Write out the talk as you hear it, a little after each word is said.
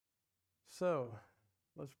So,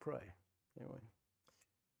 let's pray. Anyway,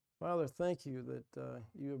 Father, thank you that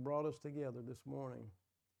you have brought us together this morning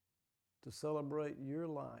to celebrate your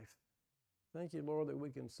life. Thank you, Lord, that we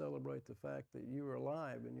can celebrate the fact that you are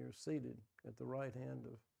alive and you're seated at the right hand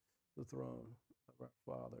of the throne of our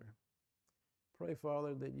Father. Pray,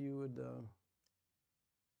 Father, that you would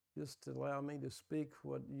just allow me to speak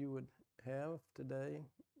what you would have today.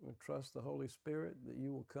 We trust the Holy Spirit that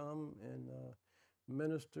you will come and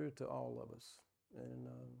minister to all of us. And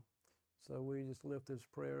so we just lift this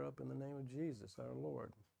prayer up in the name of Jesus, our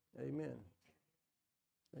Lord. Amen.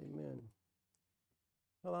 Amen.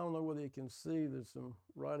 Well, I don't know whether you can see, there's some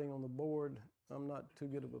writing on the board. I'm not too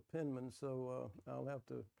good of a penman, so I'll have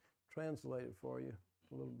to translate it for you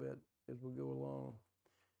a little bit as we go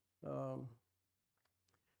along.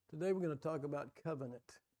 Today we're going to talk about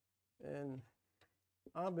covenant. And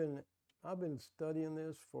I've been studying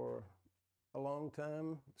this for a long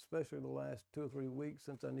time, especially the last 2 or 3 weeks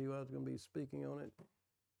since I knew I was going to be speaking on it.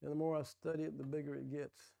 And the more I study it, the bigger it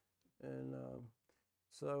gets. And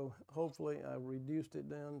so hopefully I've reduced it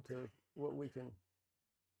down to what we can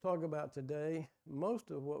talk about today.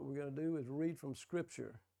 Most of what we're going to do is read from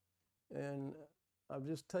Scripture. And I've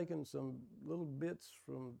just taken some little bits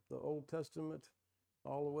from the Old Testament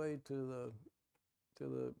all the way to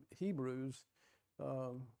the Hebrews.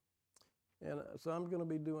 And so I'm going to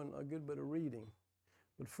be doing a good bit of reading.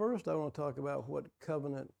 But first I want to talk about what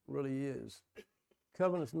covenant really is.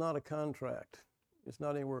 Covenant's not a contract. It's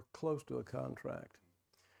not anywhere close to a contract.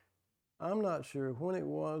 I'm not sure when it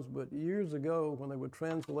was, but years ago when they were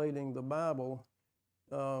translating the Bible,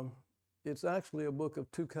 it's actually a book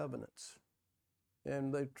of 2 covenants.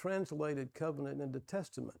 And they translated covenant into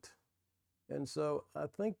testament. And so I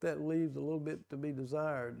think that leaves a little bit to be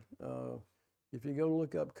desired. If you go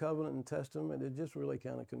look up covenant and testament, it's just really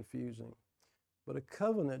kind of confusing. But a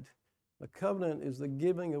covenant is the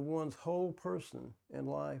giving of one's whole person and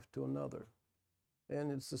life to another. And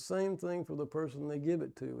it's the same thing for the person they give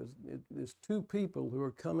it to. It's 2 people who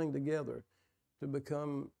are coming together to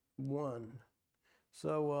become one.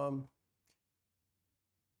 So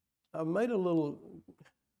I've made a little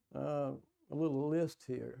list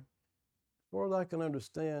here. As far as I can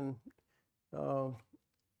understand,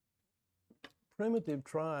 primitive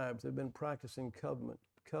tribes have been practicing covenant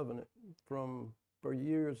for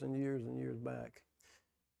years and years and years back.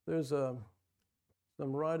 There's some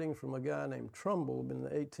writing from a guy named Trumbull in the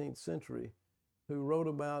 18th century who wrote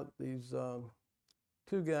about these 2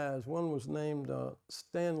 guys. One was named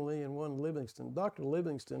Stanley and one Livingston. Dr.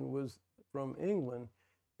 Livingston was from England,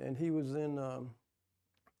 and he was in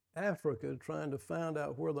Africa trying to find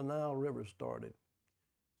out where the Nile River started.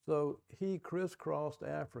 So he crisscrossed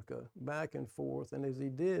Africa back and forth, and as he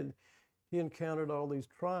did, he encountered all these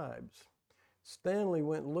tribes. Stanley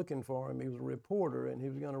went looking for him. He was a reporter, and he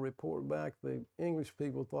was going to report back. The English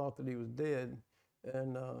people thought that he was dead,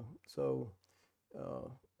 and so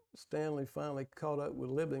Stanley finally caught up with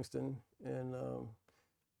Livingston and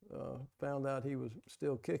found out he was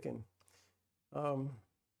still kicking.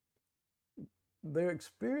 Their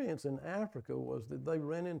experience in Africa was that they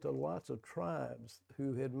ran into lots of tribes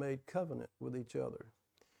who had made covenant with each other.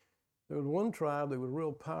 There was one tribe that was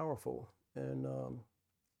real powerful, and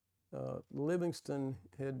Livingston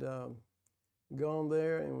had gone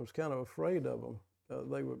there and was kind of afraid of them.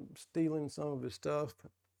 They were stealing some of his stuff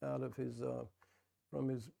out of from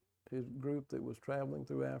his group that was traveling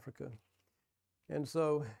through Africa. And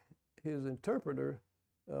so his interpreter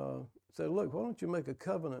said, "Look, why don't you make a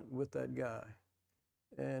covenant with that guy?"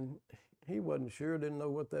 And he wasn't sure, didn't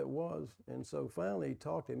know what that was. And so finally he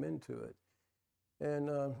talked him into it.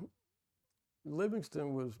 And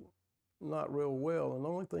Livingston was not real well, and the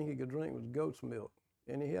only thing he could drink was goat's milk.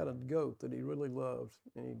 And he had a goat that he really loved,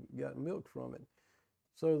 and he got milk from it.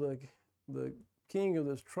 So the king of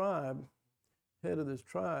this tribe, head of this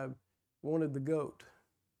tribe, wanted the goat.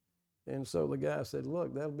 And so the guy said,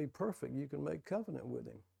 "Look, that'll be perfect. You can make covenant with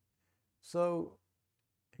him." So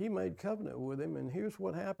he made covenant with him, and here's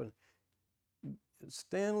what happened.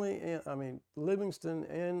 Livingston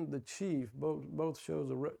and the chief both chose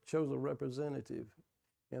a representative,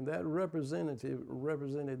 and that representative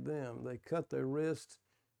represented them. They cut their wrists.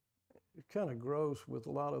 It's kind of gross with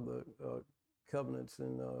a lot of the covenants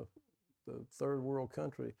in the third world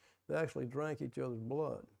country. They actually drank each other's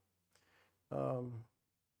blood. So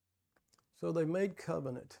they made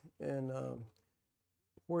covenant, and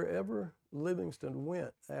wherever Livingston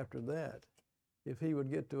went after that, if he would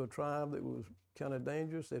get to a tribe that was kind of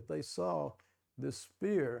dangerous, if they saw this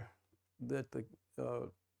spear that the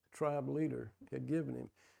tribe leader had given him,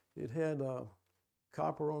 it had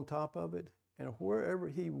copper on top of it, And wherever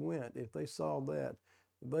he went, if they saw that,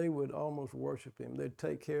 they would almost worship him. They'd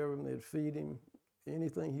take care of him. They'd feed him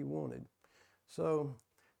anything he wanted. So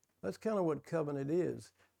that's kind of what covenant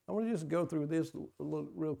is. I want to just go through this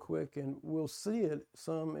real quick, and we'll see it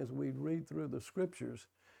some as we read through the scriptures.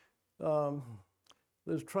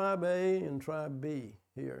 There's tribe A and tribe B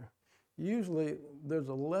here. Usually there's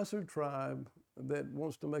a lesser tribe that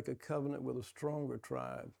wants to make a covenant with a stronger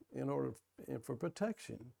tribe in order for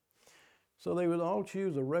protection. So they would all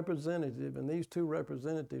choose a representative, and these two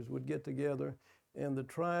representatives would get together, and the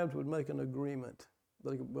tribes would make an agreement.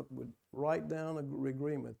 They would write down an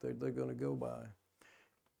agreement that they're going to go by.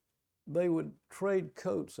 They would trade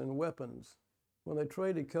coats and weapons. When they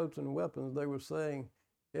traded coats and weapons, they were saying,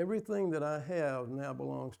 everything that I have now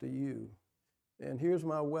belongs to you. And here's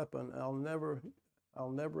my weapon. I'll never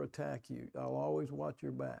attack you. I'll always watch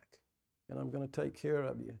your back. And I'm going to take care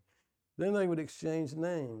of you. Then they would exchange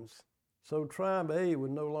names. So tribe A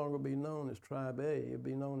would no longer be known as tribe A. It would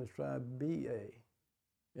be known as tribe BA.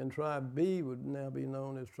 And tribe B would now be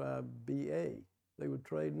known as tribe BA. They would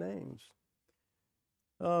trade names.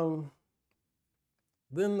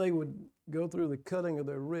 Then they would go through the cutting of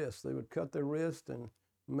their wrists. They would cut their wrist and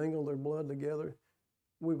mingle their blood together.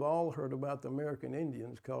 We've all heard about the American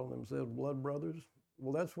Indians calling themselves blood brothers.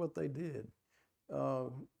 Well, that's what they did.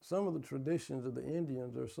 Some of the traditions of the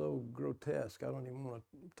Indians are so grotesque, I don't even want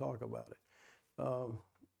to talk about it.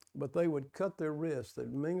 But they would cut their wrists,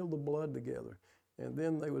 they'd mingle the blood together, and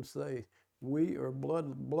then they would say, we are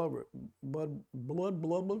blood brothers.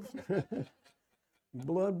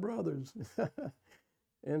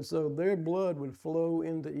 And so their blood would flow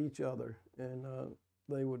into each other, and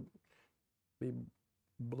they would be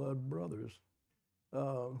blood brothers.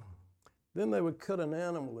 Then they would cut an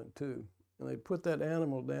animal in two, and they'd put that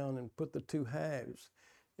animal down and put the two halves,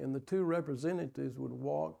 and the two representatives would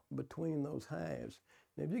walk between those halves.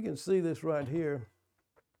 And if you can see this right here,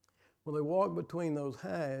 when they walk between those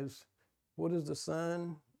halves, what is the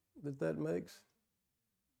sign that makes?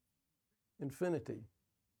 Infinity.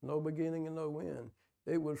 No beginning and no end.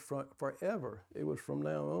 It was forever. It was from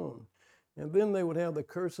now on. And then they would have the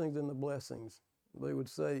cursings and the blessings. They would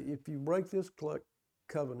say, if you break this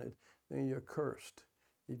covenant, then you're cursed.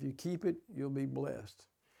 If you keep it, you'll be blessed.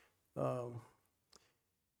 The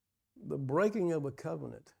breaking of a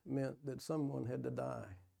covenant meant that someone had to die.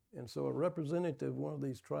 And so a representative of one of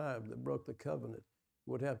these tribes that broke the covenant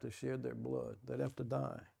would have to shed their blood. They'd have to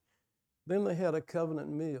die. Then they had a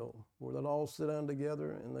covenant meal where they'd all sit down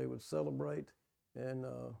together and they would celebrate and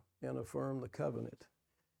affirm the covenant.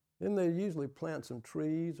 Then they usually plant some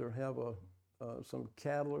trees or have some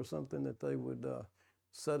cattle or something that they would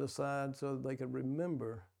set aside so that they could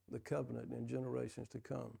remember the covenant in generations to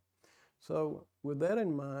come. So with that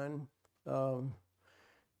in mind, I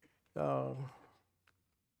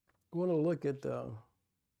want to look at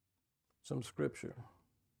some scripture.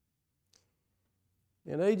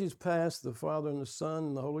 In ages past, the Father and the Son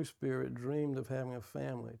and the Holy Spirit dreamed of having a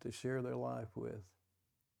family to share their life with.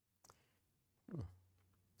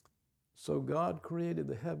 So God created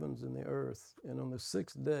the heavens and the earth, and on the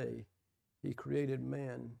sixth day, he created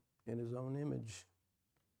man in his own image.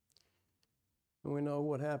 And we know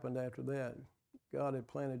what happened after that. God had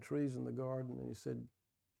planted trees in the garden, and he said,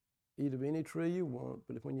 eat of any tree you want,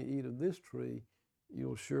 but when you eat of this tree,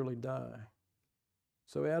 you'll surely die.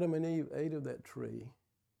 So Adam and Eve ate of that tree,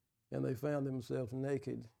 and they found themselves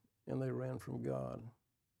naked, and they ran from God.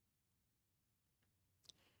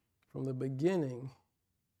 From the beginning,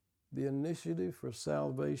 the initiative for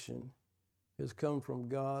salvation has come from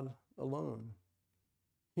God alone.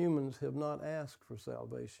 Humans have not asked for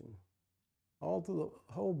salvation. All through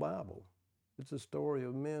the whole Bible, it's a story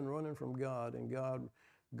of men running from God and God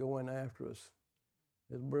going after us.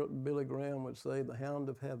 As Billy Graham would say, the hound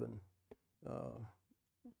of heaven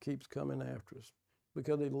keeps coming after us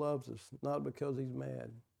because he loves us, not because he's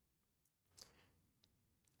mad.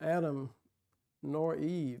 Adam nor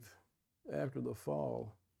Eve, after the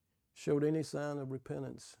fall, showed any sign of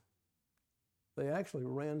repentance. They actually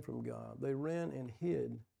ran from God. They ran and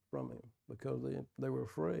hid from him because they were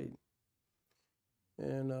afraid.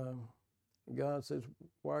 And God says,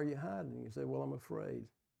 why are you hiding? You say, well, I'm afraid.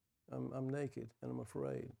 I'm naked and I'm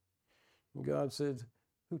afraid. And God says,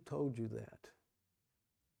 who told you that?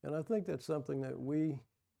 And I think that's something that we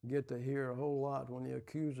get to hear a whole lot when the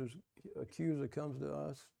accuser comes to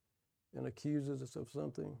us and accuses us of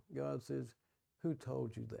something. God says, who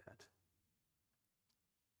told you that?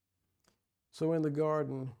 So in the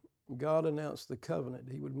garden, God announced the covenant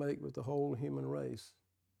he would make with the whole human race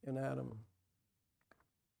in Adam.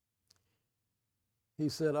 he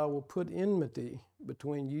said, I will put enmity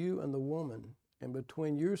between you and the woman, and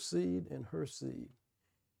between your seed and her seed.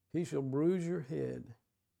 He shall bruise your head,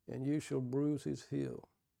 and you shall bruise his heel.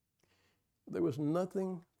 There was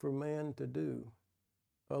nothing for man to do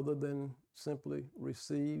other than simply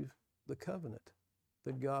receive the covenant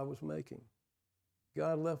that God was making.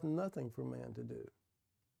 God left nothing for man to do.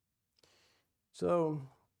 So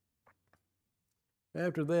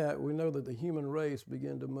after that, we know that the human race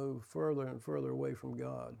began to move further and further away from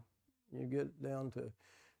God. You get down to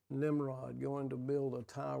Nimrod going to build a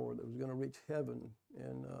tower that was going to reach heaven,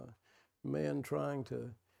 and man trying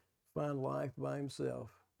to find life by himself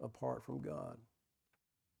apart from God.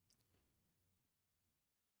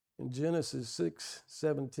 In Genesis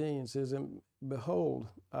 6:17 it says, and behold,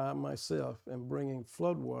 I myself am bringing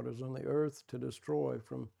floodwaters on the earth to destroy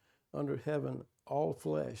from under heaven all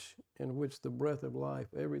flesh, in which the breath of life,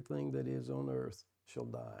 everything that is on earth, shall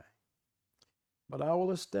die. But I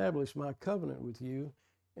will establish my covenant with you,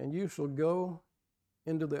 and you shall go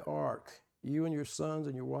into the ark, you and your sons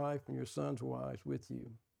and your wife and your sons' wives with you.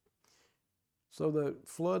 So the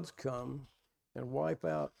floods come and wipe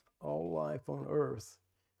out all life on earth.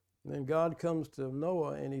 And then God comes to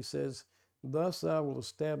Noah and he says, thus I will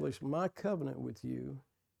establish my covenant with you.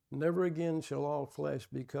 Never again shall all flesh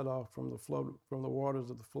be cut off from the waters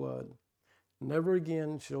of the flood. Never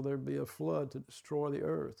again shall there be a flood to destroy the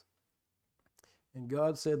earth. And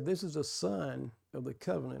God said, this is a sign of the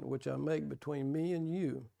covenant which I make between me and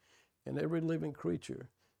you and every living creature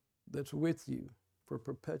that's with you for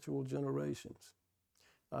perpetual generations.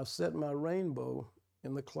 I set my rainbow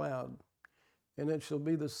in the cloud, and it shall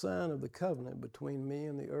be the sign of the covenant between me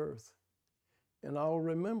and the earth. And I will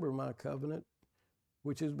remember my covenant,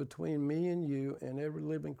 which is between me and you and every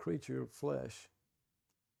living creature of flesh.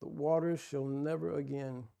 The waters shall never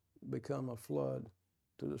again become a flood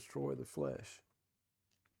to destroy the flesh.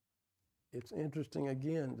 It's interesting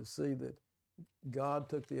again to see that God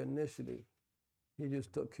took the initiative. He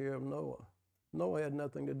just took care of Noah. Noah had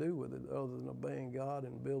nothing to do with it other than obeying God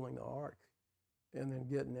and building the ark and then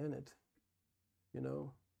getting in it, you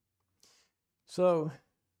know. So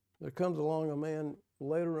there comes along a man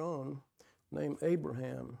later on named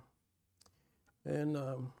Abraham. And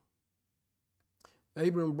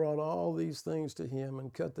Abram brought all these things to him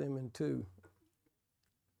and cut them in two.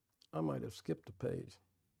 I might have skipped a page.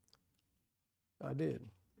 I did.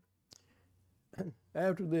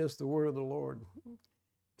 After this, the word of the Lord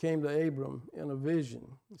came to Abram in a vision.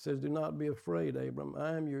 It says, do not be afraid, Abram.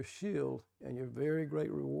 I am your shield and your very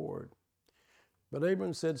great reward. But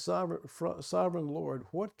Abram said, Sovereign Lord,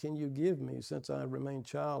 what can you give me since I remain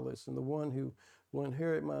childless, and the one who will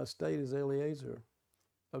inherit my estate is Eliezer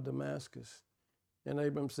of Damascus? And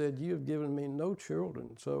Abram said, you have given me no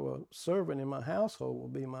children, so a servant in my household will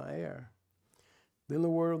be my heir. Then the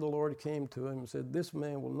word of the Lord came to him and said, this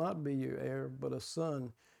man will not be your heir, but a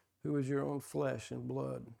son who is your own flesh and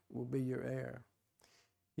blood will be your heir.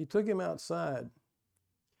 He took him outside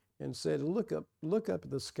and said, look up at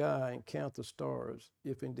the sky and count the stars,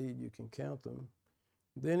 if indeed you can count them.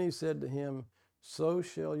 Then he said to him, so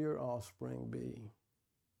shall your offspring be.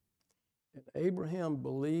 And Abraham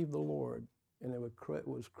believed the Lord, and it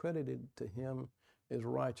was credited to him as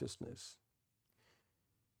righteousness.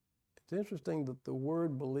 It's interesting that the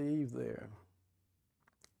word believe there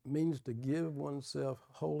means to give oneself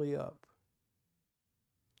wholly up.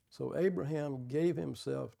 So Abraham gave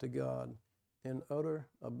himself to God in utter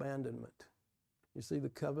abandonment. You see the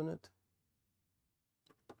covenant?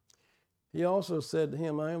 He also said to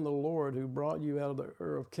him, I am the Lord who brought you out of the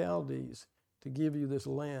Ur of Chaldees to give you this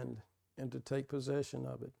land and to take possession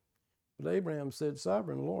of it. But Abraham said,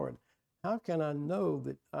 Sovereign Lord, how can I know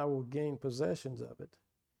that I will gain possessions of it?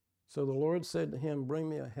 So the Lord said to him, bring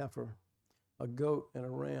me a heifer, a goat, and a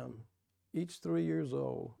ram, each 3 years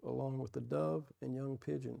old, along with the dove and young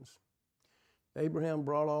pigeons. Abraham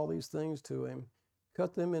brought all these things to him,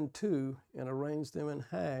 cut them in two, and arranged them in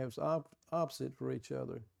halves opposite for each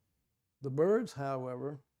other. The birds,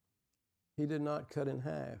 however, he did not cut in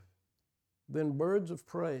half. Then birds of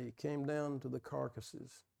prey came down to the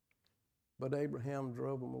carcasses, but Abraham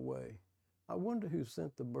drove them away. I wonder who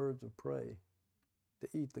sent the birds of prey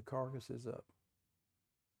to eat the carcasses up.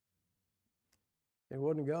 It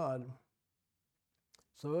wasn't God.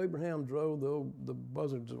 So Abraham drove the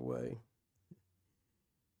buzzards away.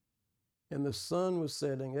 And the sun was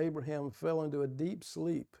setting. Abraham fell into a deep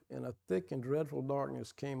sleep, and a thick and dreadful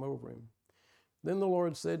darkness came over him. Then the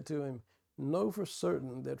Lord said to him, know for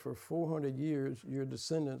certain that for 400 years your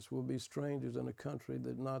descendants will be strangers in a country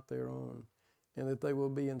that not their own, and that they will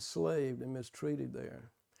be enslaved and mistreated there.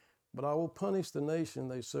 But I will punish the nation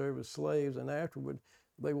they serve as slaves, and afterward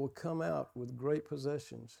they will come out with great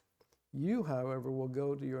possessions. You, however, will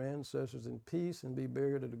go to your ancestors in peace and be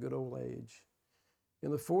buried at a good old age.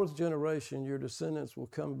 In the fourth generation, your descendants will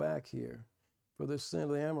come back here, for the sin of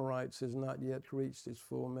the Amorites has not yet reached its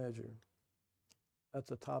full measure.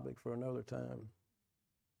 That's a topic for another time.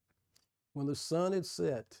 When the sun had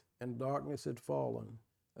set and darkness had fallen,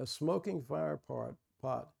 a smoking fire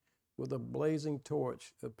pot with a blazing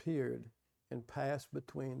torch appeared and passed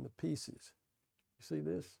between the pieces. You see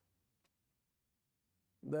this?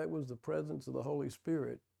 That was the presence of the Holy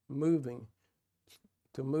Spirit moving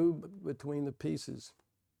to move between the pieces.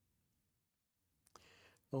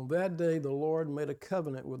 On that day, the Lord made a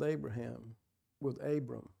covenant with Abram,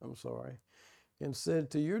 and said,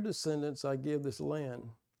 to your descendants I give this land,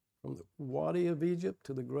 from the Wadi of Egypt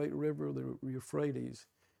to the great river of the Euphrates,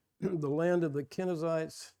 the land of the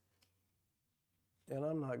Kenizzites, and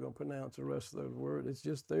I'm not going to pronounce the rest of those words. It's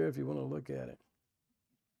just there if you want to look at it.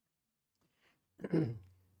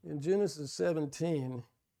 In Genesis 17,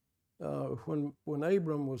 when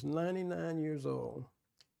Abram was 99 years old,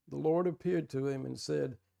 the Lord appeared to him and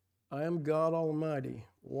said, I am God Almighty.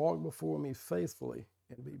 Walk before me faithfully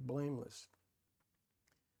and be blameless.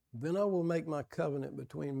 Then I will make my covenant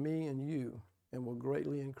between me and you and will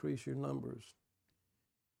greatly increase your numbers.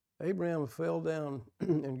 Abraham fell down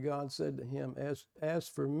and God said to him, as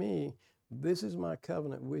for me, this is my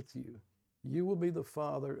covenant with you. You will be the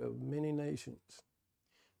father of many nations.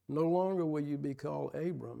 No longer will you be called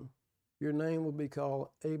Abram. Your name will be called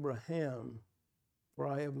Abraham, for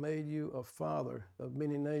I have made you a father of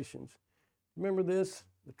many nations. Remember this?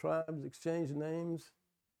 The tribes exchanged names.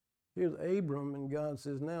 Here's Abram, and God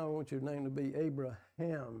says, now I want your name to be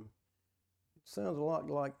Abraham. It sounds a lot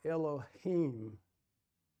like Elohim.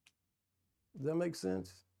 Does that make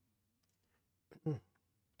sense?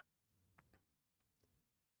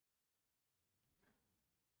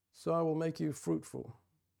 So I will make you fruitful.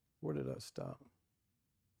 Where did I stop?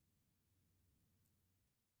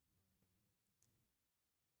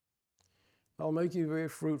 I'll make you very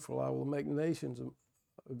fruitful. I will make nations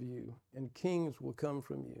of you, and kings will come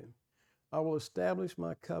from you. I will establish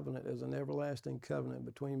my covenant as an everlasting covenant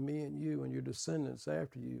between me and you and your descendants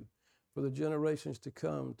after you for the generations to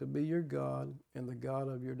come, to be your God and the God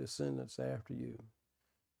of your descendants after you.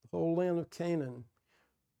 The whole land of Canaan,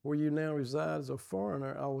 where you now reside as a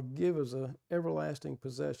foreigner, I will give as an everlasting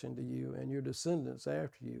possession to you and your descendants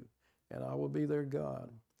after you, and I will be their God.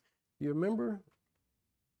 You remember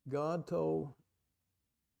God told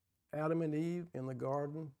Adam and Eve in the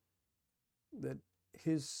garden that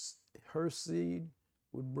her seed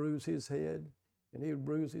would bruise his head and he would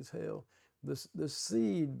bruise his heel. The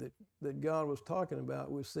seed that God was talking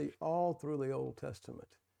about we see all through the Old Testament,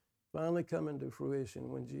 finally coming to fruition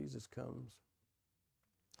when Jesus comes.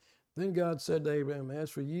 Then God said to Abraham, as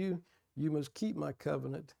for you, you must keep my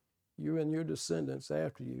covenant, you and your descendants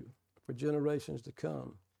after you, for generations to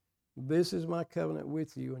come. This is my covenant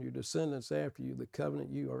with you and your descendants after you, the covenant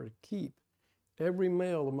you are to keep. Every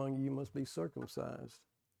male among you must be circumcised.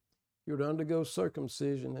 You're to undergo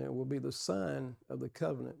circumcision, and it will be the sign of the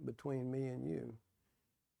covenant between me and you.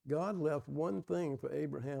 God left one thing for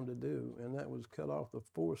Abraham to do, and that was cut off the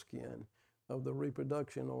foreskin of the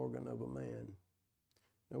reproduction organ of a man.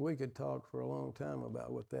 Now, we could talk for a long time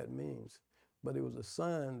about what that means, but it was a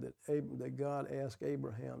sign that God asked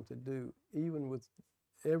Abraham to do, even with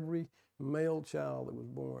every male child that was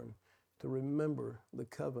born, to remember the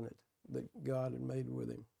covenant that God had made with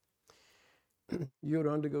him. You are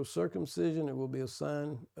to undergo circumcision. It will be a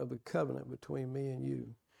sign of the covenant between me and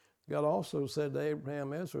you. God also said to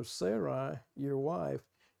Abraham, as for Sarai, your wife,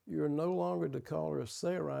 you are no longer to call her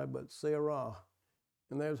Sarai, but Sarah.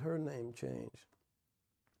 And there's her name changed.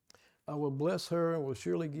 I will bless her and will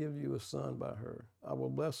surely give you a son by her. I will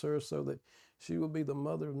bless her so that she will be the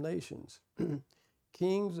mother of nations.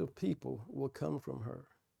 Kings of people will come from her.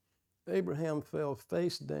 Abraham fell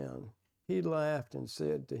face down. He laughed and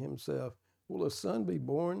said to himself, will a son be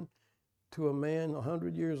born to a man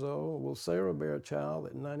 100 years old? Will Sarah bear a child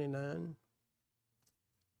at 99?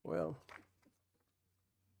 Well,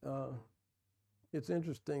 it's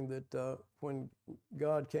interesting that when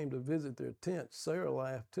God came to visit their tent, Sarah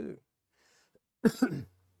laughed too.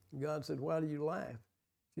 God said, why do you laugh?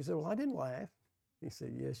 She said, well, I didn't laugh. He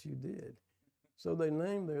said, yes, you did. So they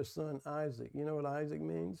named their son Isaac. You know what Isaac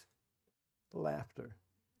means? Laughter.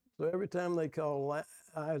 So every time they called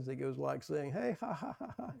Isaac, it was like saying, hey, ha, ha,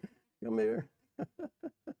 ha, ha, come here.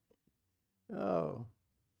 Oh.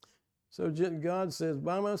 So God says,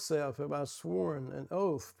 by myself have I sworn an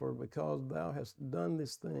oath, for because thou hast done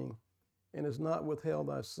this thing, and has not withheld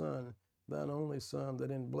thy son, thine only son,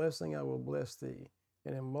 that in blessing I will bless thee,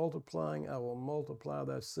 and in multiplying I will multiply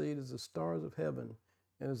thy seed as the stars of heaven,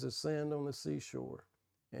 and as the sand on the seashore.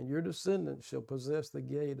 And your descendants shall possess the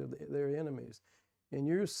gate of their enemies. In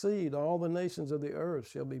your seed all the nations of the earth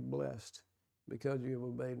shall be blessed, because you have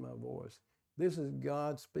obeyed my voice. This is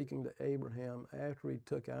God speaking to Abraham after he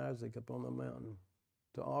took Isaac up on the mountain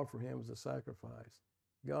to offer him as a sacrifice.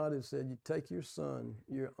 God has said, you take your son,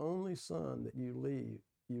 your only son that you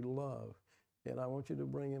love, and I want you to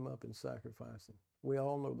bring him up and sacrifice him. We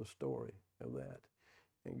all know the story of that.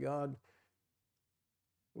 And God,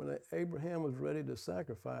 when Abraham was ready to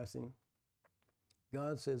sacrifice him,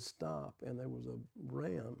 God said, stop, and there was a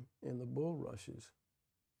ram in the bulrushes.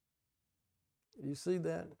 You see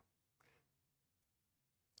that?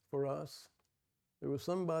 For us, there was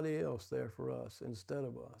somebody else there for us instead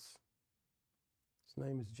of us. His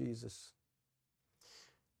name is Jesus.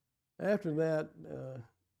 After that,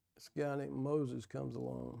 this guy named Moses comes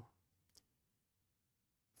along.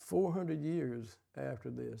 400 years after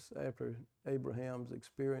this, after Abraham's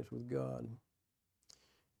experience with God.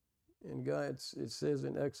 And God, it says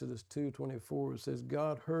in Exodus 2:24, it says,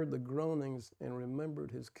 God heard the groanings and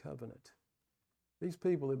remembered his covenant. These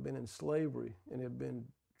people had been in slavery and had been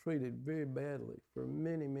treated very badly for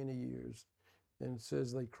many, many years. And it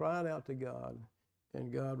says they cried out to God,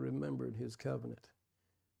 and God remembered his covenant.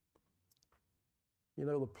 You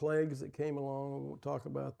know, the plagues that came along, we'll talk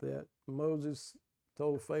about that. Moses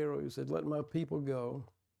told Pharaoh, he said, let my people go.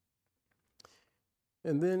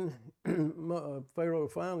 And then Pharaoh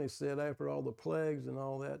finally said, after all the plagues and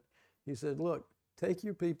all that, he said, look, take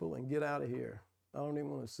your people and get out of here. I don't even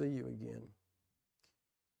want to see you again.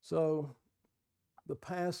 So the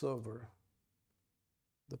Passover,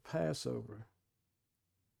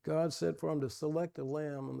 God said for him to select a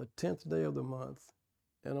lamb on the 10th day of the month,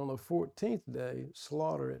 and on the 14th day,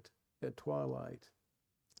 slaughter it at twilight.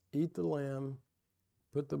 Eat the lamb,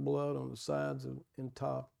 put the blood on the sides and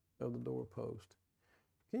top of the doorpost.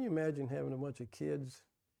 Can you imagine having a bunch of kids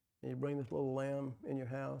and you bring this little lamb in your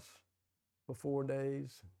house for 4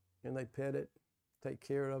 days and they pet it, take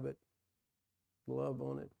care of it, love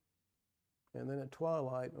on it, and then at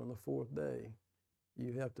twilight on the 4th day,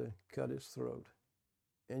 you have to cut its throat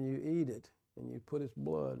and you eat it and you put its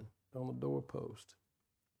blood on the doorpost.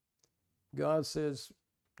 God says,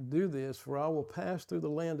 do this, for I will pass through the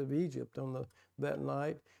land of Egypt on that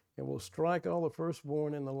night, and will strike all the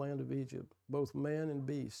firstborn in the land of Egypt, both man and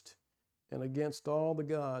beast. And against all the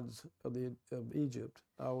gods of Egypt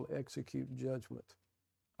I will execute judgment.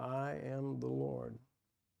 I am the Lord.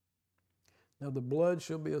 Now the blood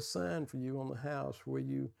shall be a sign for you on the house where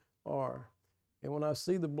you are. And when I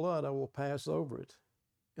see the blood, I will pass over it.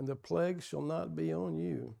 And the plague shall not be on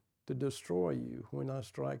you to destroy you when I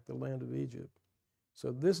strike the land of Egypt.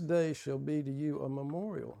 So this day shall be to you a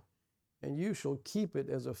memorial, and you shall keep it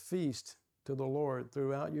as a feast to the Lord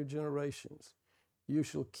throughout your generations. You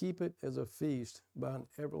shall keep it as a feast by an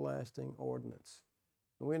everlasting ordinance.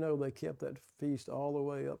 And we know they kept that feast all the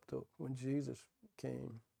way up to when Jesus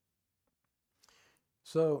came.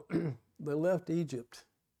 So they left Egypt,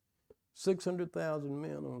 600,000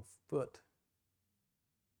 men on foot.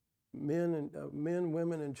 Men,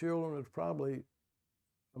 women, and children was probably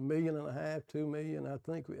 1.5 million, 2 million. I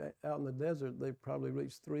think out in the desert, they probably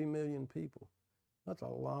reached 3 million people. That's a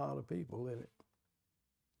lot of people in it.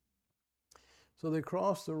 So they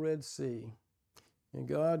crossed the Red Sea, and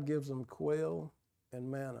God gives them quail and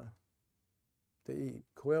manna to eat.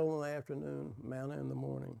 Quail in the afternoon, manna in the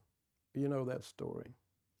morning. You know that story.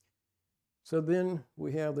 So then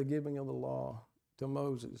we have the giving of the law to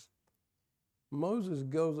Moses.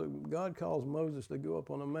 God calls Moses to go up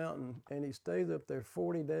on a mountain, and he stays up there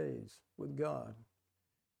 40 days with God.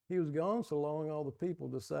 He was gone so long, all the people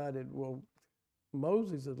decided, well,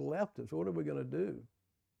 Moses has left us. What are we going to do?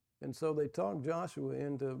 And so they talked Joshua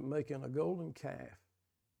into making a golden calf,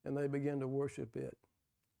 and they began to worship it.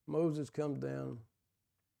 Moses comes down,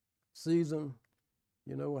 sees them.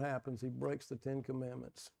 You know what happens. He breaks the 10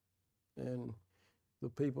 Commandments, and the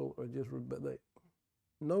people are just,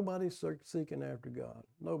 nobody's seeking after God.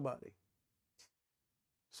 Nobody.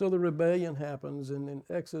 So the rebellion happens, and in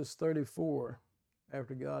Exodus 34,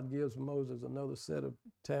 after God gives Moses another set of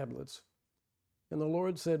tablets, and the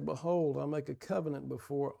Lord said, behold, I make a covenant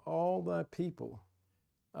before all thy people.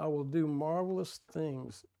 I will do marvelous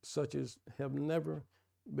things such as have never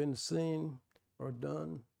been seen or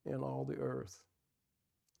done in all the earth.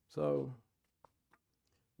 So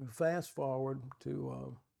we fast forward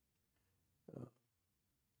to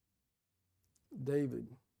David.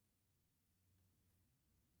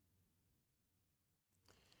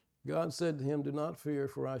 God said to him, "Do not fear,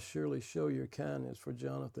 for I surely show your kindness for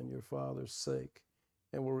Jonathan, your father's sake,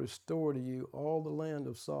 and will restore to you all the land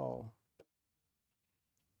of Saul."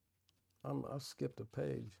 I skipped a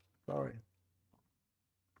page. Sorry.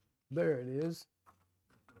 There it is.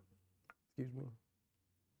 Excuse me.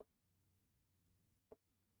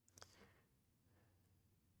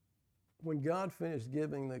 When God finished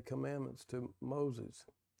giving the commandments to Moses,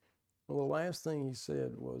 well, the last thing he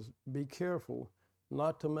said was, "Be careful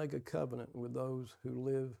not to make a covenant with those who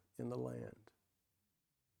live in the land."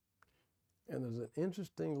 And there's an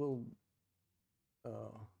interesting little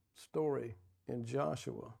story in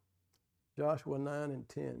Joshua 9 and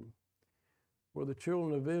 10, where the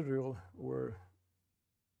children of Israel were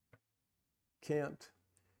camped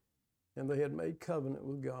and they had made covenant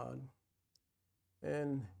with God,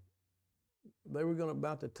 and they were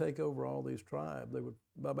about to take over all these tribes. They were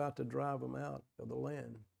about to drive them out of the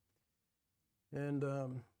land. And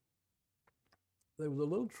there was a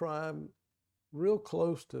little tribe real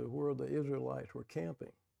close to where the Israelites were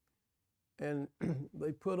camping. And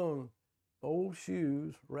they put on old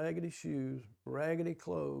shoes, raggedy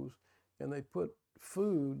clothes, and they put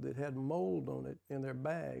food that had mold on it in their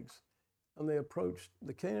bags. And they approached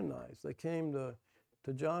the Canaanites. They came to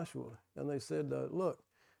Joshua and they said, "Look,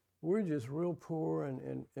 we're just real poor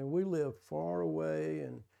and we live far away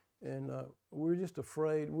and we're just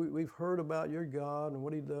afraid. We've heard about your God and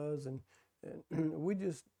what he does, and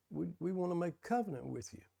we want to make a covenant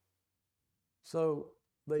with you." So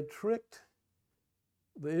they tricked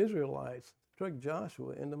the Israelites, tricked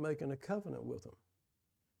Joshua into making a covenant with them.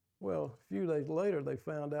 Well, a few days later, they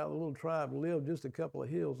found out the little tribe lived just a couple of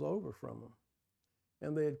hills over from them.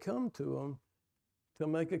 And they had come to them to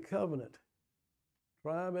make a covenant.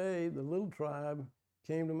 Tribe A, the little tribe,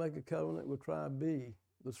 came to make a covenant with tribe B,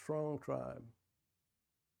 the strong tribe.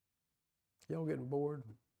 Y'all getting bored?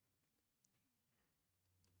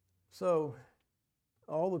 So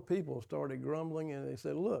all the people started grumbling, and they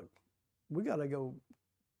said, "Look, we got to go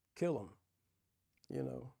kill them. You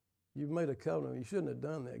know, you've made a covenant. You shouldn't have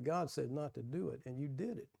done that. God said not to do it, and you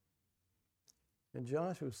did it." And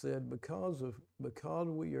Joshua said, because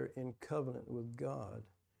we are in covenant with God,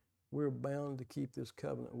 we're bound to keep this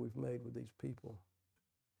covenant we've made with these people.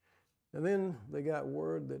 And then they got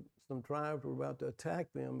word that some tribes were about to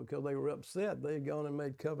attack them because they were upset. They had gone and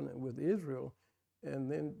made covenant with Israel,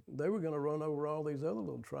 and then they were going to run over all these other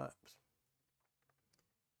little tribes.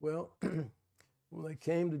 Well, when they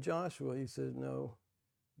came to Joshua, he said, "No,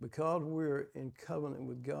 because we're in covenant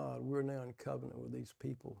with God, we're now in covenant with these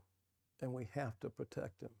people, and we have to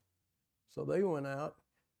protect them." So they went out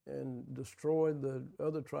and destroyed the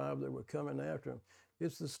other tribe that were coming after them.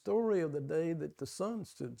 It's the story of the day that the sun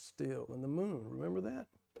stood still and the moon. Remember that?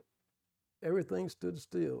 Everything stood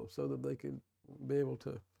still so that they could be able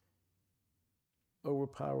to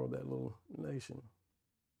overpower that little nation.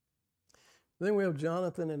 Then we have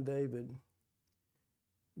Jonathan and David.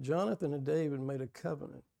 Jonathan and David made a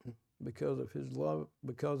covenant because of his love,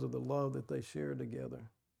 because of the love that they shared together.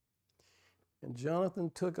 And Jonathan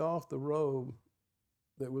took off the robe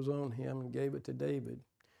that was on him and gave it to David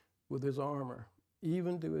with his armor,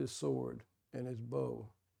 even to his sword and his bow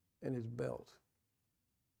and his belt.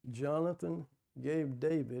 Jonathan gave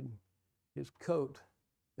David his coat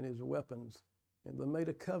and his weapons, and they made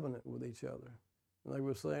a covenant with each other. And they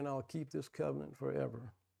were saying, "I'll keep this covenant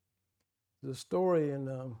forever." The story in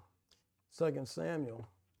 2 Samuel,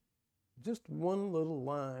 just one little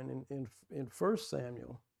line in 1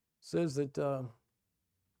 Samuel, says that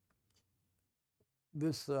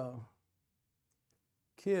this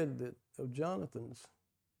kid of Jonathan's,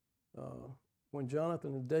 when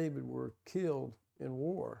Jonathan and David were killed in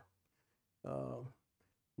war,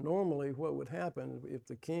 normally what would happen if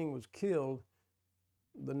the king was killed,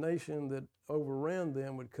 the nation that overran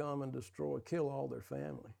them would come and kill all their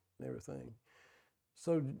family and everything.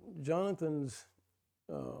 So Jonathan's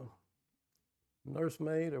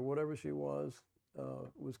nursemaid, or whatever she was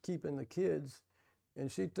keeping the kids,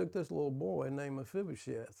 and she took this little boy named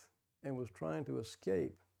Mephibosheth and was trying to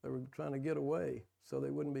escape. They were trying to get away so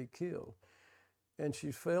they wouldn't be killed. And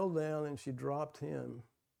she fell down and she dropped him,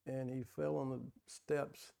 and he fell on the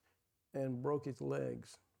steps and broke his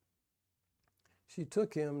legs. She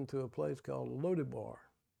took him to a place called Lodebar,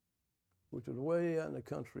 which was way out in the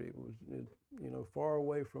country. It was, far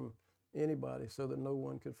away from anybody so that no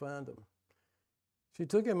one could find him. She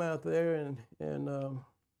took him out there, and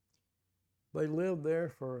they lived there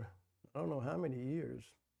for I don't know how many years.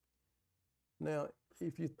 Now,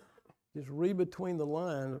 if you just read between the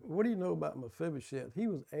lines, what do you know about Mephibosheth? He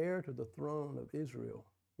was heir to the throne of Israel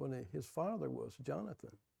when his father was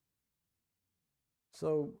Jonathan.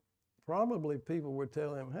 So probably people would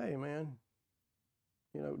tell him, hey, man,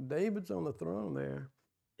 you know, David's on the throne there.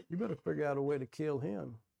 You better figure out a way to kill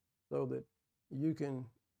him so that you can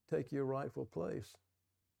take your rightful place.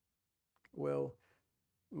 Well,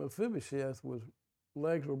 Mephibosheth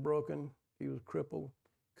legs were broken, he was crippled,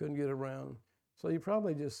 couldn't get around. So he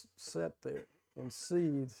probably just sat there and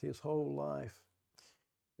seethed his whole life.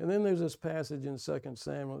 And then there's this passage in 2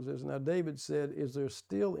 Samuel. It says, now David said, is there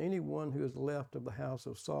still anyone who is left of the house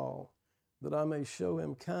of Saul, that I may show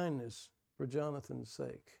him kindness for Jonathan's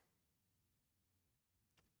sake?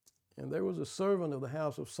 And there was a servant of the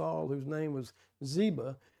house of Saul whose name was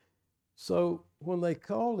Ziba. So when they had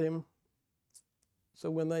called him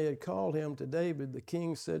to David, the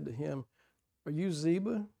king said to him, are you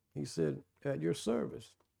Ziba? He said, at your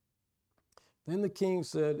service. Then the king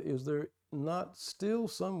said, is there not still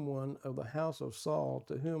someone of the house of Saul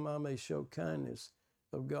to whom I may show kindness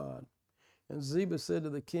of God? And Ziba said to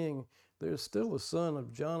the king, there is still a son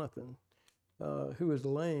of Jonathan who is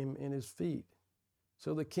lame in his feet.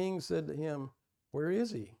 So the king said to him, where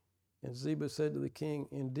is he? And Ziba said to the king,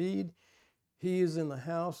 indeed, he is in the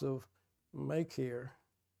house of Machir,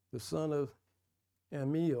 the son of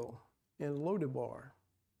Ammiel, in Lodebar.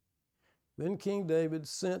 Then King David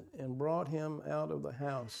sent and brought him out of the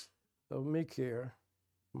house of Machir,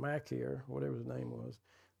 whatever his name was,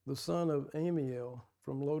 the son of Ammiel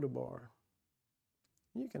from Lodebar.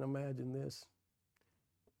 You can imagine this.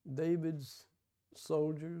 David's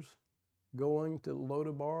soldiers going to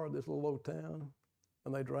Lodebar, this little old town,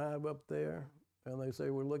 and they drive up there and they say,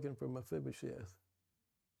 we're looking for Mephibosheth.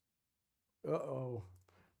 Uh-oh.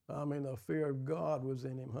 I mean, the fear of God was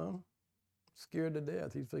in him, huh? Scared to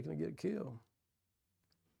death. He's fixing to get killed.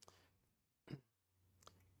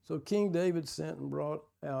 So King David sent and brought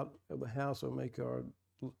out of the house of Machir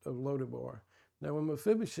of Lodebar. Now when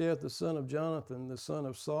Mephibosheth, the son of Jonathan, the son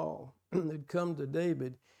of Saul, had come to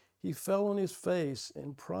David, he fell on his face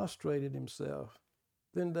and prostrated himself.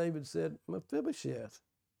 Then David said, Mephibosheth.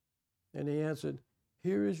 And he answered,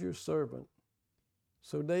 here is your servant.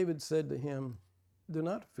 So David said to him, do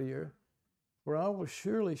not fear, for I will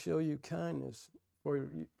surely show you kindness for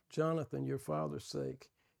Jonathan your father's sake,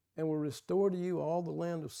 and will restore to you all the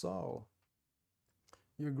land of Saul,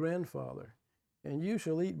 your grandfather, and you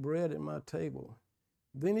shall eat bread at my table.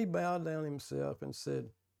 Then he bowed down himself and said,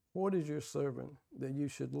 what is your servant that you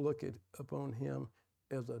should look upon him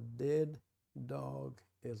as a dead dog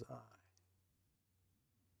as I?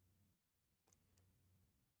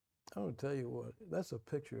 I want to tell you what, that's a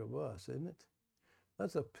picture of us, isn't it?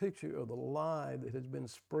 That's a picture of the lie that has been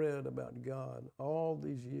spread about God all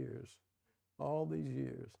these years,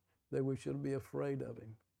 that we should be afraid of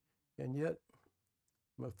him. And yet,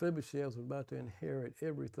 Mephibosheth was about to inherit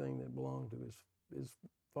everything that belonged to his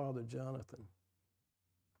father Jonathan.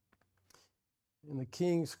 And the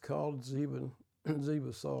kings called Ziba,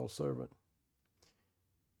 Saul's servant,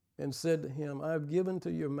 and said to him, I have given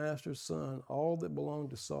to your master's son all that belonged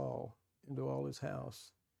to Saul and to all his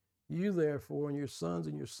house. You therefore and your sons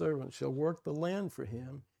and your servants shall work the land for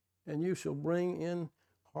him, and you shall bring in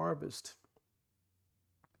harvest,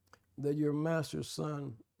 that your master's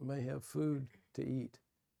son may have food to eat.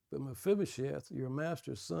 But Mephibosheth, your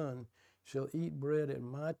master's son, shall eat bread at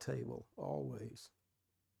my table always.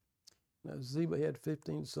 Now Ziba had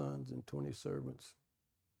 15 sons and 20 servants.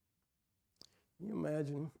 Can you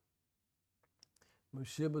imagine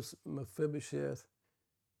Mephibosheth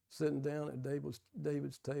sitting down at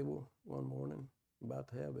David's table one morning, about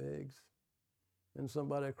to have eggs, and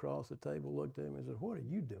somebody across the table looked at him and said, what are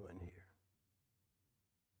you doing here?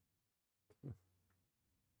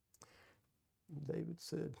 David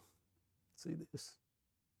said, see this?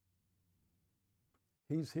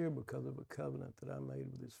 He's here because of a covenant that I made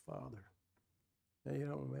with his father. And you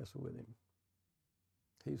don't mess with him.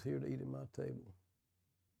 He's here to eat at my table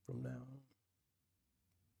from now on.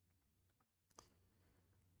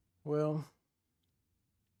 Well,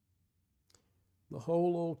 the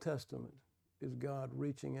whole Old Testament is God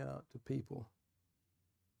reaching out to people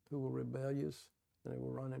who were rebellious and they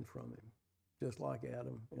were running from him, just like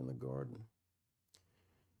Adam in the garden.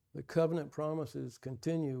 The covenant promises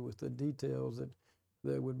continue with the details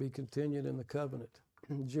that would be continued in the covenant.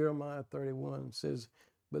 Jeremiah 31 says,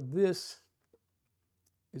 but this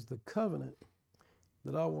is the covenant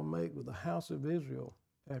that I will make with the house of Israel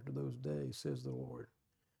after those days, says the Lord.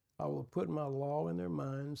 I will put my law in their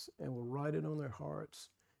minds and will write it on their hearts,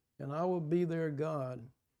 and I will be their God,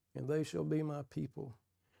 and they shall be my people.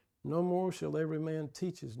 No more shall every man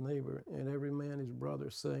teach his neighbor and every man his brother,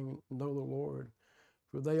 saying, know the Lord,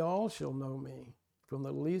 for they all shall know me, from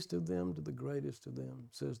the least of them to the greatest of them,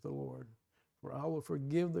 says the Lord. For I will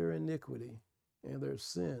forgive their iniquity, and their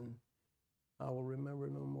sin I will remember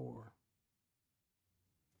no more.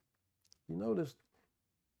 You notice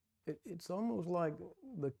it's almost like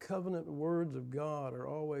the covenant words of God are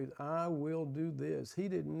always, I will do this. He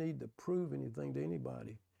didn't need to prove anything to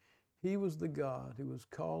anybody. He was the God who was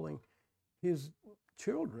calling his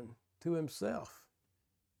children to himself,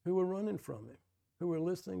 who were running from him, who were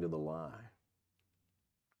listening to the lie.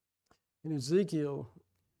 In Ezekiel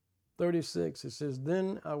 36, it says,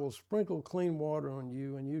 Then I will sprinkle clean water on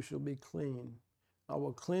you, and you shall be clean. I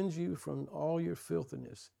will cleanse you from all your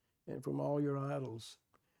filthiness and from all your idols.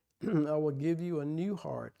 I will give you a new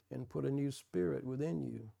heart and put a new spirit within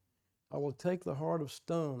you. I will take the heart of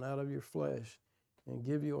stone out of your flesh and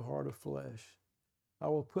give you a heart of flesh. I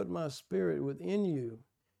will put my spirit within you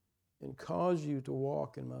and cause you to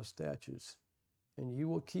walk in my statutes, and you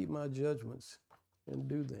will keep my judgments and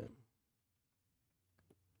do them.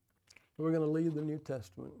 We're going to leave the New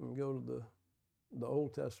Testament and go to the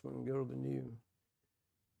Old Testament and go to the New.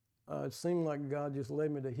 It seemed like God just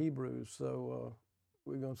led me to Hebrews, so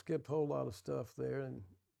we're going to skip a whole lot of stuff there and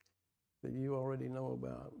that you already know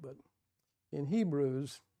about. But in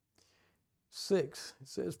Hebrews 6, it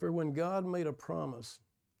says, For when God made a promise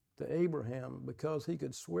to Abraham, because he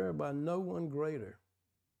could swear by no one greater,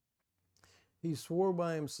 he swore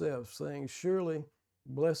by himself, saying, Surely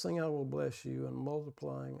blessing I will bless you, and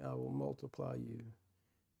multiplying I will multiply you.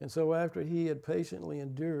 And so after he had patiently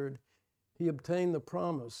endured, he obtained the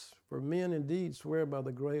promise. For men indeed swear by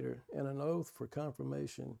the greater, and an oath for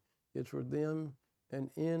confirmation is for them an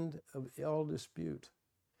end of all dispute.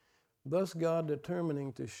 Thus God,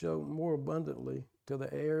 determining to show more abundantly to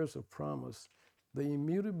the heirs of promise the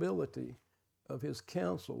immutability of his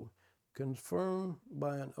counsel, confirmed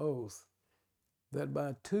by an oath, that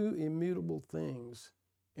by two immutable things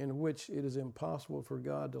in which it is impossible for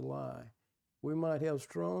God to lie, we might have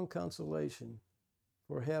strong consolation,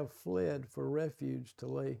 or have fled for refuge to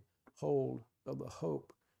lay hold of the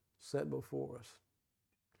hope set before us.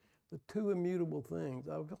 The two immutable things,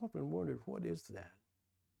 I've often wondered, what is that?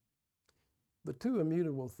 The two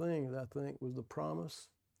immutable things, I think, was the promise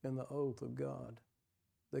and the oath of God.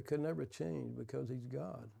 They could never change because he's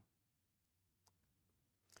God.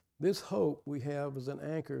 This hope we have as an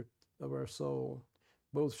anchor of our soul,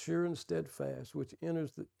 both sure and steadfast, which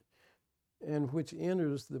enters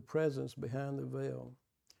the presence behind the veil,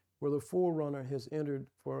 where the forerunner has entered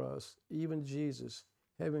for us, even Jesus,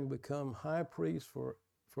 having become high priest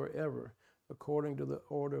forever, according to the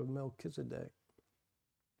order of Melchizedek.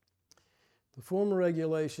 The former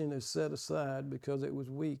regulation is set aside because it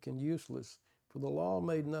was weak and useless, for the law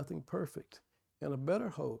made nothing perfect, and a better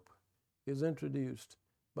hope is introduced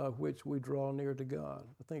by which we draw near to God.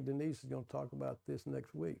 I think Denise is going to talk about this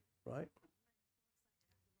next week, right?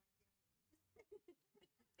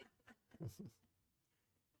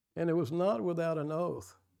 And it was not without an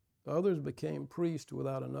oath. Others became priests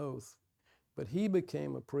without an oath, but he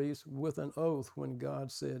became a priest with an oath when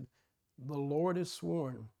God said, The Lord has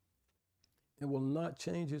sworn and will not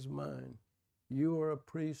change his mind. You are a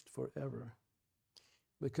priest forever.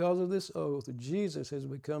 Because of this oath, Jesus has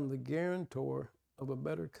become the guarantor of a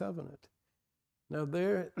better covenant. Now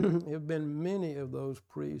there have been many of those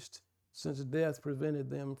priests since death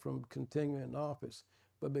prevented them from continuing in office,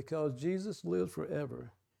 but because Jesus lives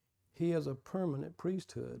forever, he has a permanent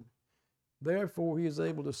priesthood. Therefore, he is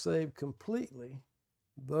able to save completely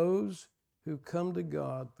those who come to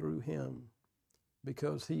God through him,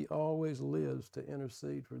 because he always lives to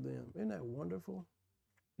intercede for them. Isn't that wonderful?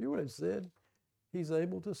 You know what it said? He's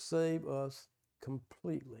able to save us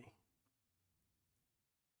completely.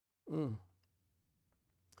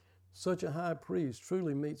 Such a high priest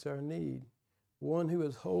truly meets our need, one who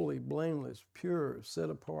is holy, blameless, pure, set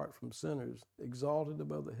apart from sinners, exalted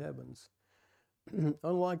above the heavens.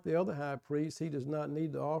 Unlike the other high priests, he does not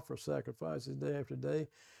need to offer sacrifices day after day,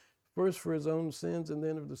 first for his own sins and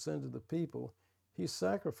then for the sins of the people. He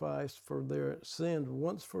sacrificed for their sins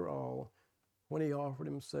once for all when he offered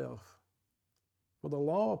himself. For the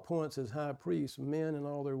law appoints as high priests men in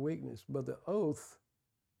all their weakness, but the oath,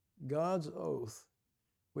 God's oath,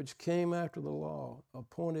 which came after the law,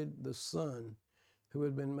 appointed the Son who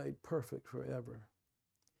had been made perfect forever.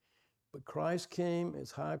 But Christ came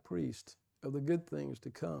as high priest of the good things to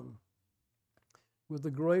come, with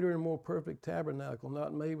the greater and more perfect tabernacle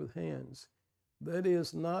not made with hands, that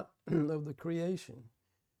is, not of the creation,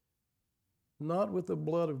 not with the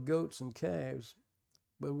blood of goats and calves,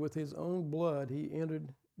 but with his own blood he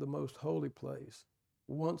entered the most holy place,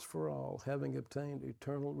 once for all, having obtained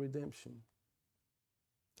eternal redemption.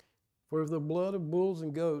 For if the blood of bulls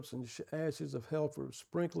and goats and ashes of heifers,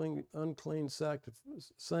 sprinkling unclean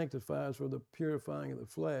sanctifies for the purifying of the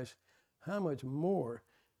flesh, how much more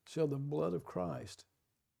shall the blood of Christ,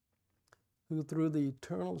 who through the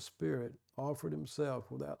eternal Spirit offered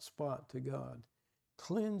himself without spot to God,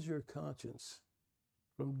 cleanse your conscience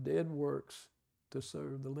from dead works to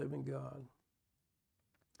serve the living God.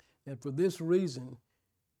 And for this reason,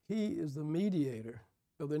 he is the mediator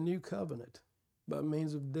of the new covenant by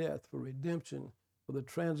means of death for redemption of the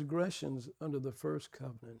transgressions under the first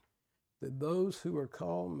covenant, that those who are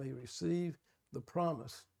called may receive the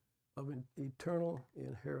promise of an eternal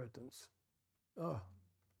inheritance.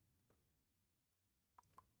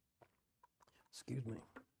 Excuse me.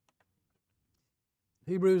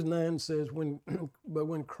 Hebrews 9 says, but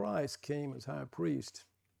when Christ came as high priest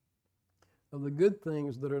of the good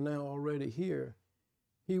things that are now already here,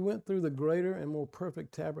 he went through the greater and more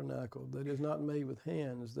perfect tabernacle that is not made with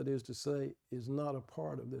hands, that is to say, is not a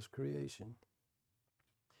part of this creation.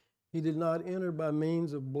 He did not enter by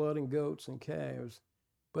means of blood and goats and calves,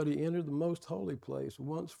 but he entered the most holy place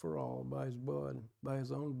once for all by his blood, by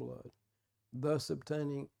his own blood, thus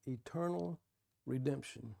obtaining eternal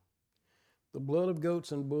redemption. The blood of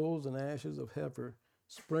goats and bulls and ashes of heifer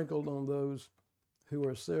sprinkled on those who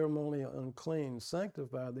are ceremonially unclean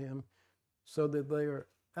sanctify them so that they are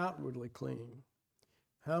outwardly clean.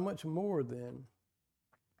 How much more then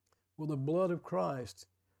will the blood of Christ,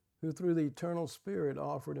 who through the eternal Spirit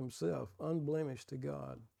offered himself unblemished to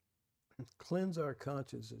God, cleanse our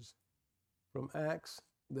consciences from acts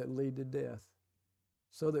that lead to death,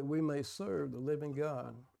 so that we may serve the living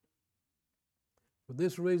God? For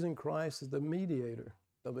this reason, Christ is the mediator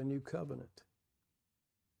of a new covenant,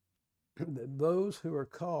 that those who are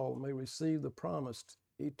called may receive the promised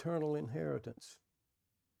eternal inheritance.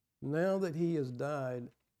 Now that he has died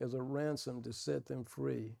as a ransom to set them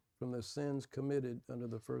free from the sins committed under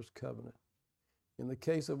the first covenant. In the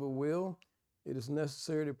case of a will, it is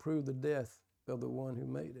necessary to prove the death of the one who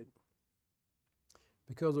made it,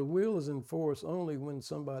 because a will is in force only when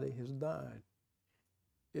somebody has died.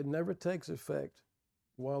 It never takes effect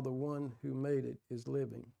while the one who made it is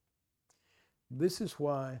living. This is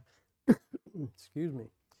why, excuse me,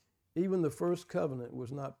 even the first covenant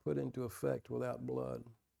was not put into effect without blood.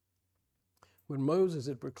 When Moses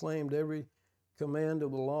had proclaimed every command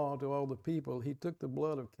of the law to all the people, he took the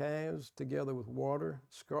blood of calves together with water,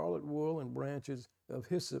 scarlet wool, and branches of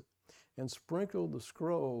hyssop, and sprinkled the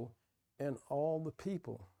scroll and all the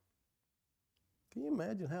people. Can you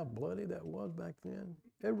imagine how bloody that was back then?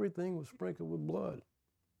 Everything was sprinkled with blood.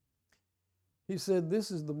 He said,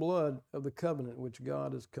 "This is the blood of the covenant which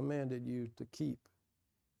God has commanded you to keep."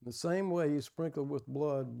 In the same way, he sprinkled with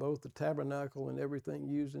blood both the tabernacle and everything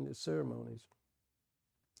used in its ceremonies.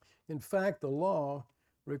 In fact, the law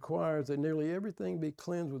requires that nearly everything be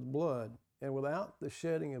cleansed with blood, and without the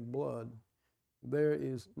shedding of blood, there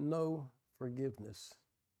is no forgiveness.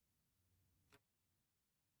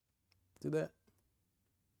 See that?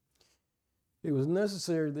 It was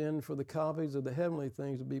necessary then for the copies of the heavenly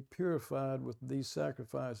things to be purified with these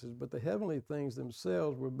sacrifices, but the heavenly things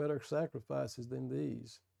themselves were better sacrifices than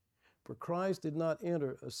these. For Christ did not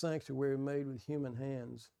enter a sanctuary made with human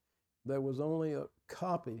hands that was only a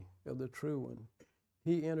copy of the true one.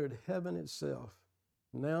 He entered heaven itself,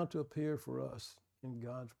 now to appear for us in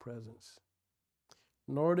God's presence.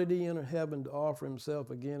 Nor did he enter heaven to offer himself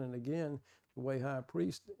again and again, the way high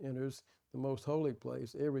priest enters the most holy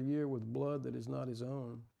place every year with blood that is not his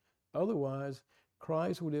own. Otherwise,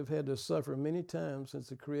 Christ would have had to suffer many times since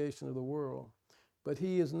the creation of the world. But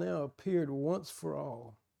he has now appeared once for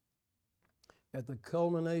all at the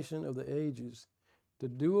culmination of the ages to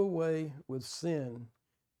do away with sin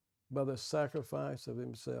by the sacrifice of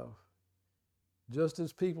himself. Just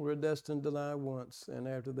as people are destined to die once, and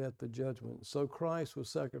after that the judgment, so Christ was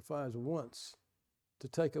sacrificed once to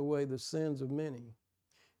take away the sins of many.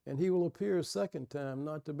 And he will appear a second time,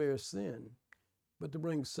 not to bear sin, but to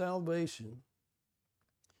bring salvation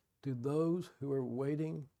to those who are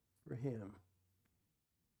waiting for him.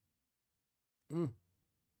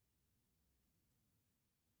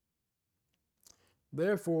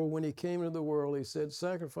 Therefore, when he came into the world, he said,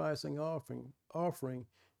 "Sacrificing offering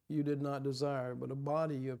you did not desire, but a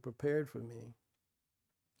body you have prepared for me.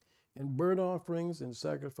 In burnt offerings and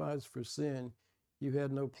sacrifice for sin you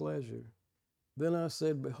had no pleasure. Then I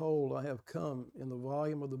said, Behold, I have come. In the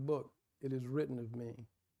volume of the book it is written of me,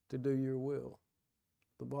 to do your will."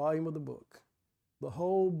 The volume of the book. The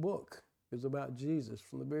whole book is about Jesus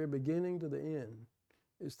from the very beginning to the end.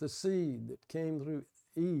 It's the seed that came through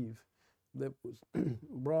Eve that was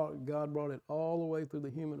God brought it all the way through the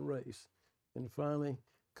human race. And finally,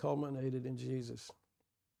 culminated in Jesus.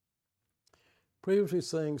 Previously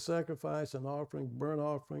saying sacrifice and offering, burnt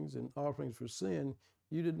offerings and offerings for sin,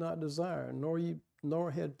 you did not desire,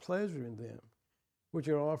 nor had pleasure in them, which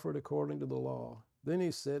are offered according to the law. Then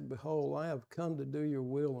he said, Behold, I have come to do your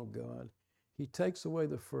will, O God. He takes away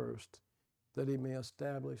the first, that he may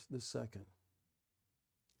establish the second.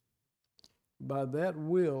 By that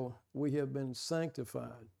will we have been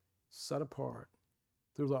sanctified, set apart,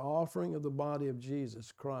 through the offering of the body of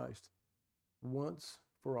Jesus Christ, once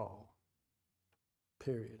for all.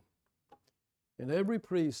 Period. And every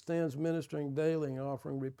priest stands ministering daily and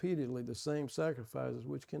offering repeatedly the same sacrifices,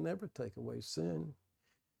 which can never take away sin.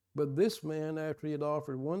 But this man, after he had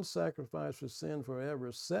offered one sacrifice for sin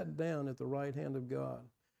forever, sat down at the right hand of God,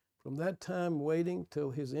 from that time waiting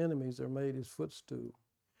till his enemies are made his footstool.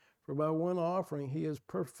 For by one offering he has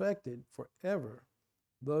perfected forever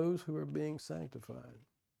those who are being sanctified.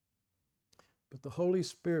 But the Holy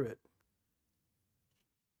Spirit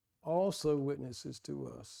also witnesses to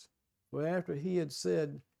us. For after he had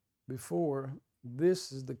said before,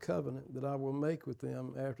 This is the covenant that I will make with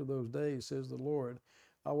them after those days, says the Lord.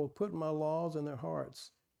 I will put my laws in their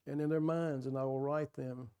hearts and in their minds, and I will write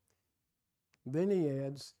them. Then he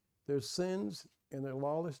adds, Their sins and their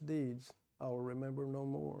lawless deeds I will remember no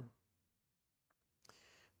more.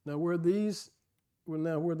 Now where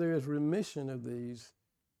there is remission of these,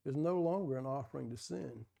 there's no longer an offering to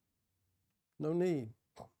sin. No need.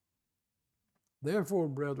 Therefore,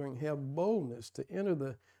 brethren, have boldness to enter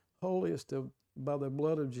the holiest by the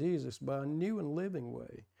blood of Jesus, by a new and living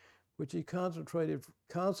way, which he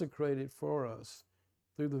consecrated for us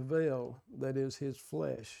through the veil that is his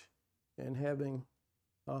flesh, and having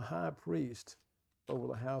a high priest over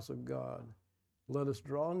the house of God. Let us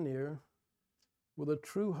draw near with a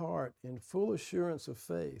true heart in full assurance of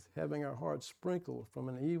faith, having our hearts sprinkled from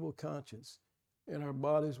an evil conscience and our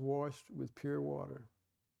bodies washed with pure water.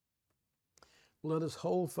 Let us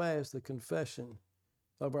hold fast the confession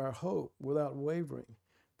of our hope without wavering,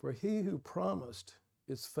 for he who promised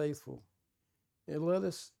is faithful. And let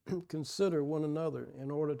us consider one another in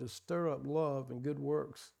order to stir up love and good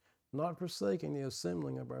works, not forsaking the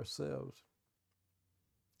assembling of ourselves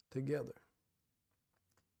together,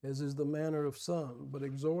 as is the manner of some, but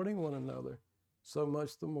exhorting one another, so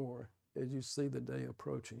much the more as you see the day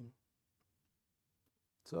approaching.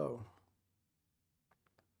 So,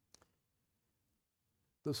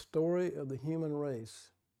 the story of the human race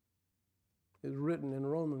is written in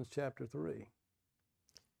Romans chapter 3.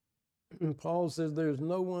 Paul says, There is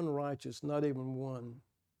no one righteous, not even one.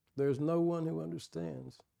 There is no one who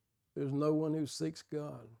understands. There is no one who seeks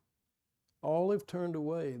God. All have turned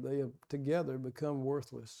away. They have together become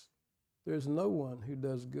worthless. There is no one who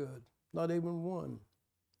does good, not even one.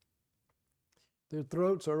 Their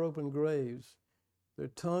throats are open graves. Their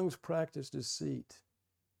tongues practice deceit.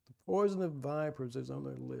 The poison of vipers is on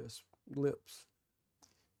their lips.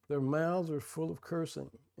 Their mouths are full of cursing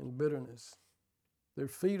and bitterness. Their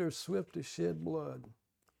feet are swift to shed blood.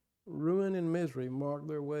 Ruin and misery mark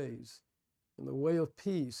their ways. In the way of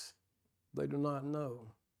peace they do not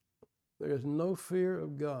know. There is no fear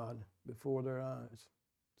of God before their eyes.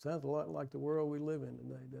 Sounds a lot like the world we live in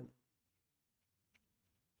today, doesn't it?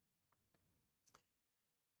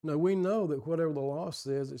 Now we know that whatever the law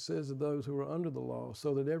says, it says to those who are under the law,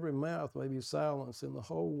 so that every mouth may be silenced and the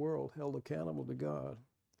whole world held accountable to God.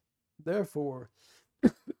 Therefore,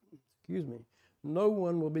 no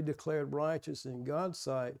one will be declared righteous in God's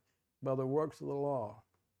sight by the works of the law.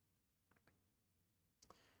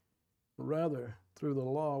 Rather, through the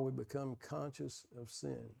law, we become conscious of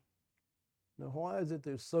sin. Now, why is it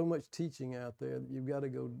there's so much teaching out there that you've got to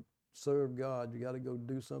go serve God, you got to go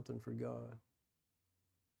do something for God?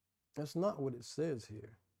 That's not what it says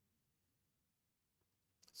here.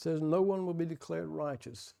 It says no one will be declared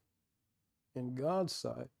righteous in God's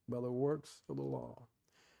sight by the works of the law.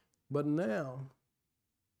 But now,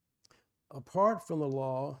 apart from the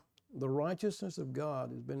law, the righteousness of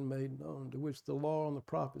God has been made known, to which the law and the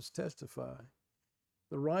prophets testify.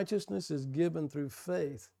 The righteousness is given through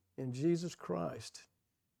faith in Jesus Christ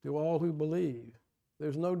to all who believe.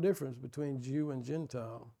 There's no difference between Jew and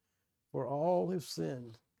Gentile, for all have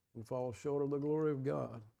sinned and fall short of the glory of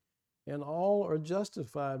God, and all are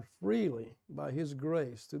justified freely by his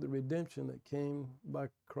grace through the redemption that came by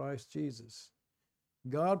Christ Jesus.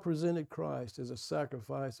 God presented Christ as a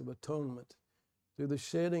sacrifice of atonement through the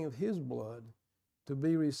shedding of his blood to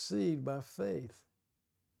be received by faith.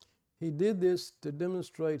 He did this to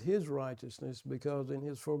demonstrate his righteousness because in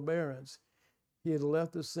his forbearance he had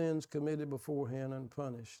left the sins committed beforehand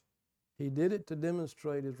unpunished. He did it to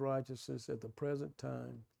demonstrate his righteousness at the present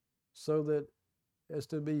time, so that as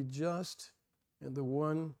to be just and the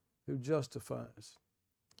one who justifies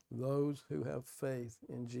those who have faith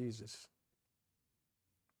in Jesus.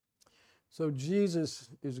 So Jesus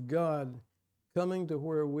is God coming to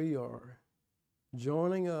where we are,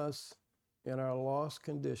 joining us in our lost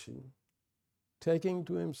condition, taking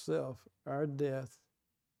to himself our death,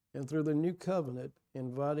 and through the new covenant,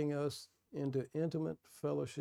 inviting us into intimate fellowship